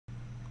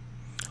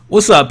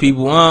What's up,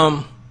 people?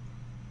 Y'all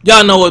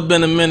know it's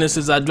been a minute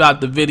since I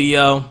dropped the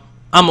video.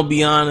 I'm gonna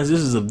be honest, this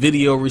is a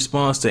video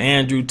response to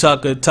Andrew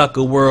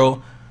Tucker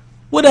World,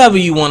 whatever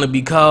you want to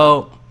be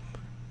called.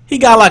 He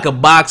got like a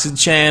boxing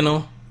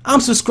channel.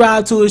 I'm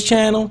subscribed to his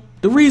channel.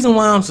 The reason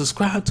why I'm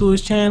subscribed to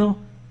his channel,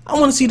 I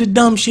want to see the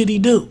dumb shit he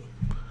do.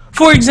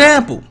 For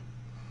example,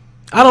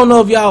 I don't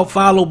know if y'all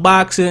follow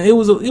boxing. It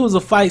was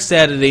a fight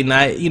Saturday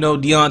night. You know,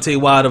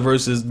 Deontay Wilder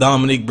versus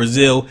Dominic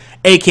Breazeale,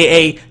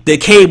 aka the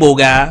cable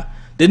guy.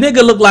 The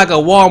nigga looked like a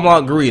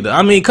Walmart greeter.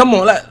 I mean, come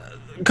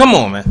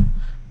on, man.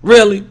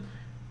 Really?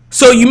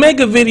 So you make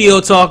a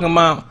video talking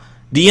about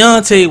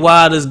Deontay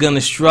Wilder's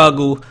gonna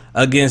struggle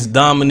against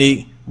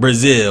Dominic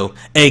Breazeale,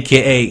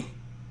 aka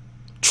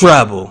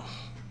Trouble.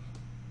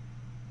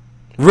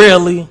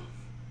 Really?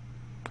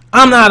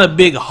 I'm not a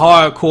big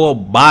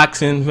hardcore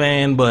boxing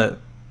fan, but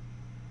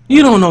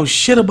you don't know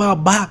shit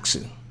about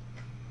boxing.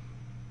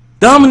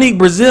 Dominic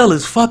Breazeale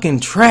is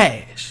fucking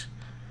trash.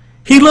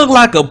 He looked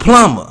like a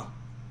plumber.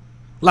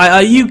 Like,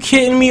 are you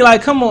kidding me?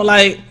 Like, come on,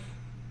 like,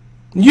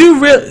 you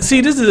really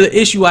see, this is an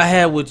issue I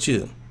have with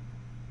you.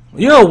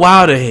 You're a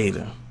Wilder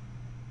hater.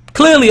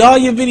 Clearly, all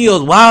your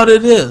videos, Wilder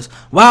this,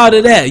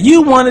 Wilder that.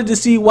 You wanted to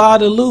see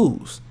Wilder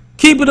lose.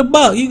 Keep it a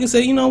buck. You can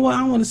say, you know what,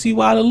 I want to see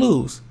Wilder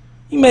lose.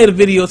 You made a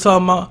video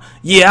talking about,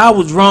 yeah, I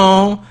was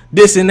wrong,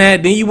 this and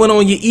that. Then you went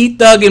on your eat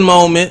thugging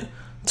moment,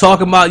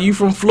 talking about you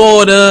from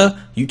Florida,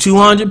 you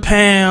 200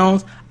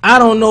 pounds. I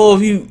don't know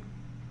if you...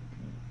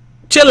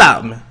 Chill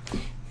out, man.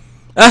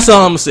 That's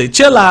all I'm going to say.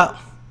 Chill out.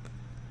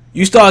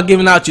 You start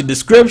giving out your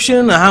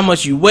description of how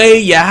much you weigh,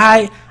 your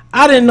height.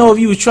 I didn't know if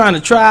you was trying to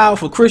try out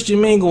for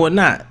Christian Mingle or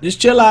not. Just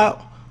chill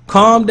out.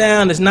 Calm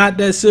down. It's not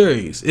that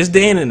serious. It's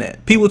the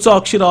internet. People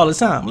talk shit all the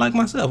time. Like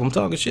myself, I'm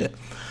talking shit.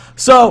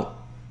 So,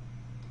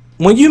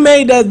 when you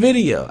made that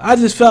video, I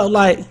just felt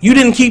like you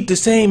didn't keep the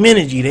same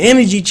energy. The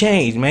energy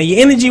changed, man.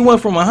 Your energy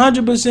went from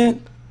 100%.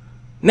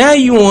 Now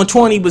you on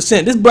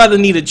 20%. This brother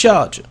need a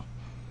charger.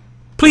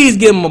 Please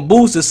give him a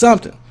boost or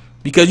something.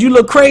 Because you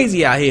look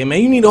crazy out here,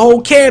 man. You need a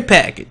whole care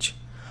package.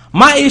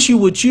 My issue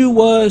with you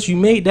was you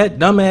made that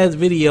dumbass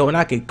video and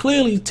I could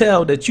clearly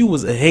tell that you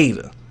was a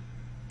hater.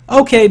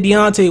 Okay,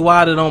 Deontay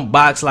Wilder don't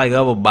box like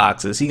other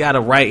boxers. He got a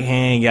right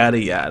hand, yada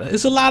yada.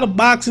 It's a lot of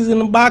boxers in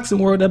the boxing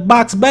world that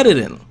box better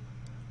than him.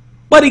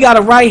 But he got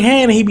a right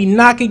hand and he be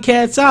knocking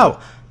cats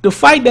out. The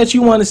fight that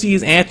you want to see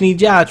is Anthony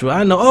Joshua.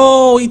 I know,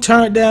 oh, he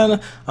turned down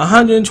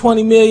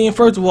 120 million.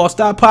 First of all,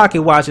 stop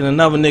pocket watching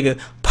another nigga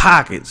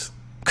pockets.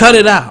 Cut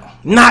it out.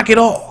 Knock it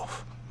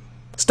off.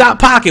 Stop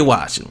pocket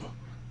watching.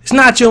 It's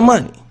not your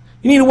money.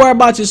 You need to worry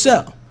about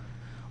yourself.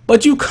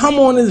 But you come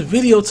on this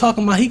video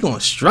talking about he gonna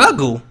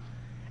struggle.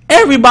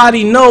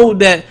 Everybody know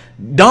that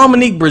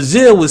Dominic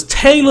Breazeale was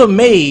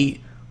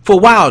tailor-made for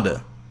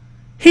Wilder.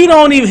 He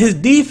don't even, his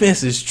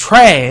defense is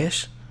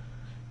trash.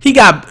 He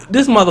got,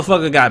 this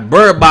motherfucker got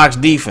bird box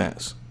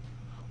defense.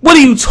 What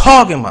are you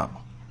talking about?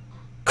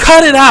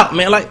 Cut it out,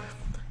 man. Like,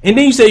 and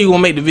then you say you're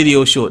gonna make the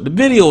video short. The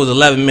video was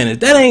 11 minutes.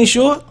 That ain't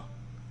short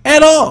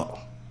at all.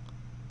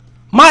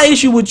 My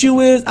issue with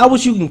you is I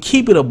wish you can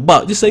keep it a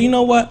buck. Just say, you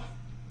know what?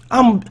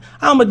 I'm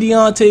a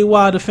Deontay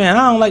Wilder fan.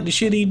 I don't like the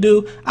shit he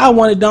do. I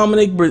wanted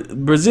Dominic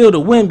Breazeale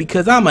to win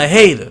because I'm a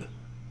hater.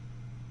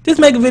 Just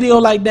make a video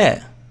like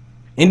that.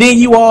 And then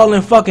you all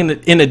in fucking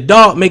in the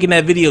dark making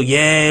that video.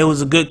 Yeah, it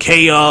was a good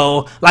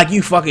KO. Like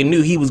you fucking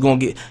knew he was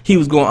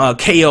gonna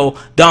KO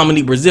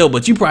Dominic Breazeale,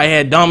 but you probably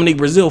had Dominic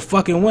Breazeale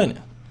fucking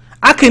winning.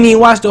 I couldn't even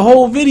watch the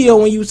whole video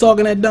when you was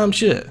talking that dumb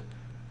shit.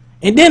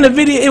 And then the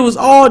video, it was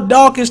all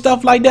dark and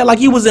stuff like that. Like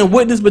you was in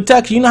witness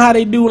protection. You know how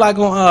they do like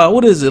on,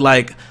 what is it?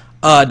 Like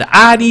the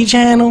ID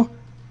channel?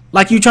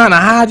 Like you trying to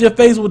hide your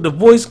face with the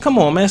voice? Come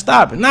on, man.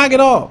 Stop it. Knock it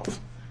off.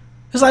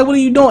 It's like, what are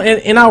you doing?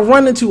 And I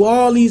run into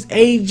all these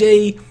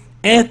AJ,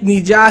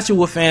 Anthony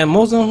Joshua fans.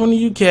 Most of them from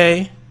the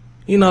UK.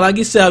 You know, like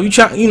yourself. You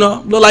try, you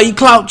know, look like you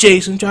clout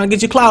chasing. Trying to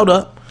get your clout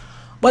up.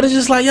 But it's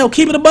just like, yo,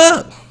 keep it a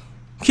buck.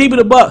 Keep it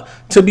a buck.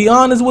 To be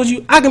honest with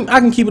you, I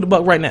can keep it a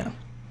buck right now.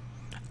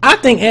 I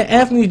think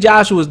Anthony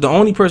Joshua is the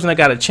only person that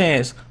got a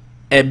chance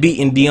at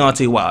beating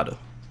Deontay Wilder.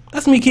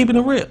 That's me keeping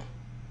it real.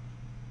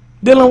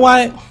 Dylan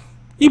White,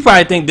 you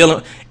probably think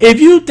Dylan... If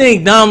you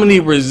think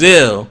Dominic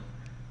Breazeale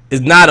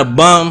is not a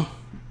bum,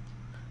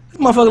 this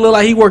motherfucker look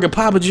like he working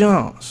Papa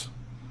John's.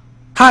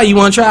 How, you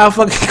want to try a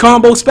fucking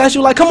combo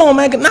special? Like, come on,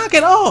 man, knock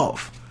it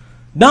off.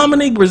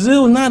 Dominic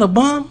Breazeale is not a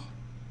bum.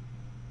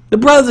 The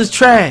brother's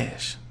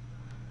trash.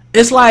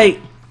 It's like,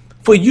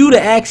 for you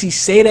to actually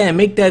say that and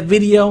make that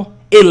video...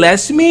 It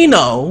lets me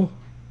know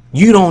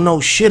you don't know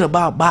shit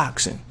about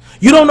boxing.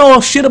 You don't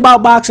know shit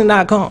about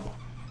boxing.com.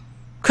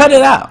 Cut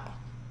it out.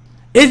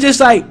 It's just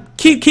like,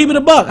 keep it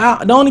a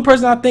buck. The only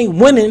person I think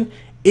winning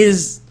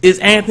is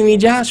Anthony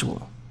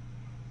Joshua.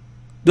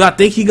 Do I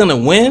think he's gonna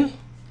win?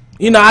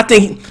 You know, I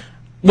think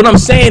what I'm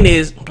saying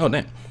is, oh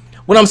damn.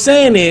 What I'm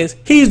saying is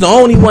he's the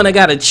only one that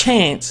got a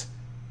chance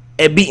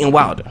at beating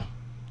Wilder.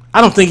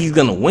 I don't think he's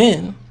gonna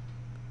win.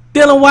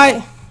 Dylan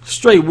White,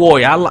 straight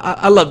warrior.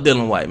 I love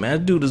Dylan White, man.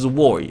 That dude is a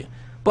warrior.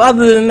 But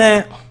other than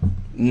that,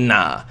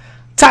 nah.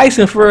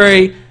 Tyson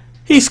Fury,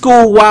 He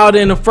schooled Wilder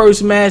in the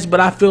first match, but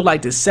I feel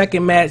like the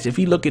second match, if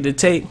he look at the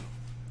tape,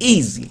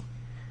 easy.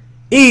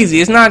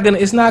 It's not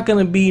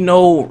gonna be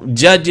no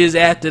judges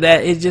after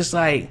that. It's just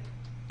like,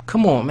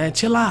 come on, man,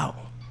 chill out.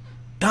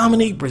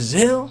 Dominique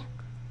Brazil?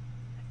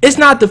 It's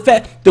not the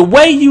fact, the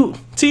way you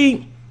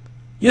see,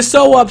 you're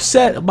so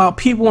upset about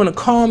people in the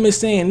comments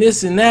saying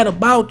this and that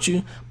about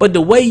you, but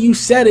the way you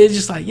said it, it's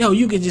just like, yo,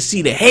 you can just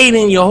see the hate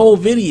in your whole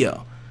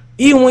video.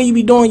 Even when you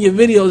be doing your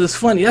videos, it's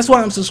funny. That's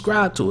why I'm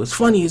subscribed to it. It's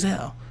funny as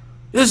hell.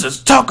 This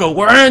is Tucker,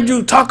 where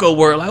Andrew Tucker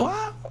word. Like,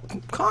 wow,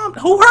 calm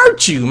down. Who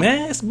hurt you,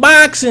 man? It's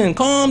boxing.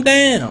 Calm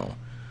down.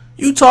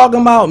 You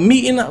talking about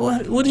meeting?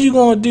 What are you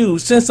gonna do?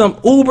 Send some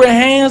Uber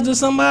hands to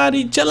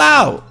somebody? Chill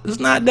out. It's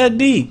not that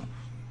deep.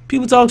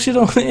 People talk shit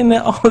on the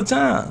internet all the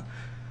time.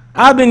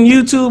 I've been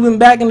YouTubing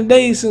back in the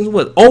day since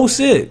what,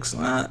 06.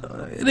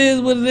 It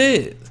is what it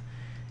is.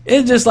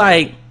 It's just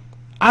like,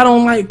 I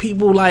don't like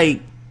people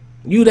like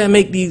you that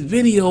make these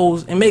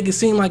videos and make it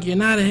seem like you're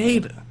not a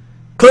hater.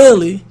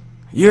 Clearly,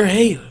 you're a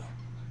hater.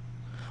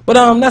 But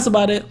that's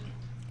about it.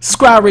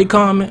 Subscribe, rate,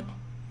 comment.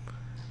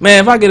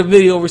 Man, if I get a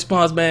video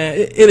response, man,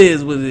 it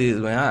is what it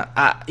is, man.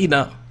 You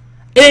know,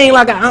 it ain't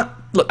like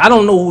look, I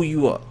don't know who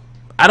you are.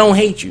 I don't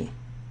hate you.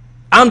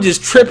 I'm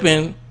just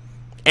tripping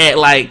at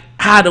like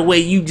how the way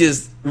you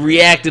just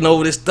reacting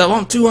over this stuff.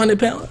 I'm 200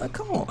 pounds. Like,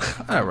 come on.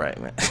 All right,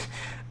 man.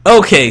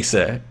 Okay,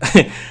 sir.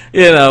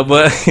 You know,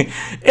 but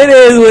it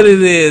is what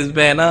it is,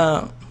 man.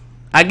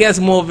 I guess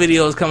more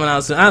videos coming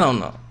out soon. I don't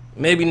know.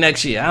 Maybe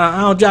next year.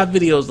 I don't drop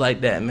videos like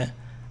that, man.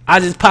 I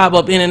just pop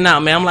up in and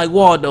out, man. I'm like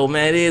Waldo,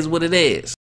 man. It is what it is.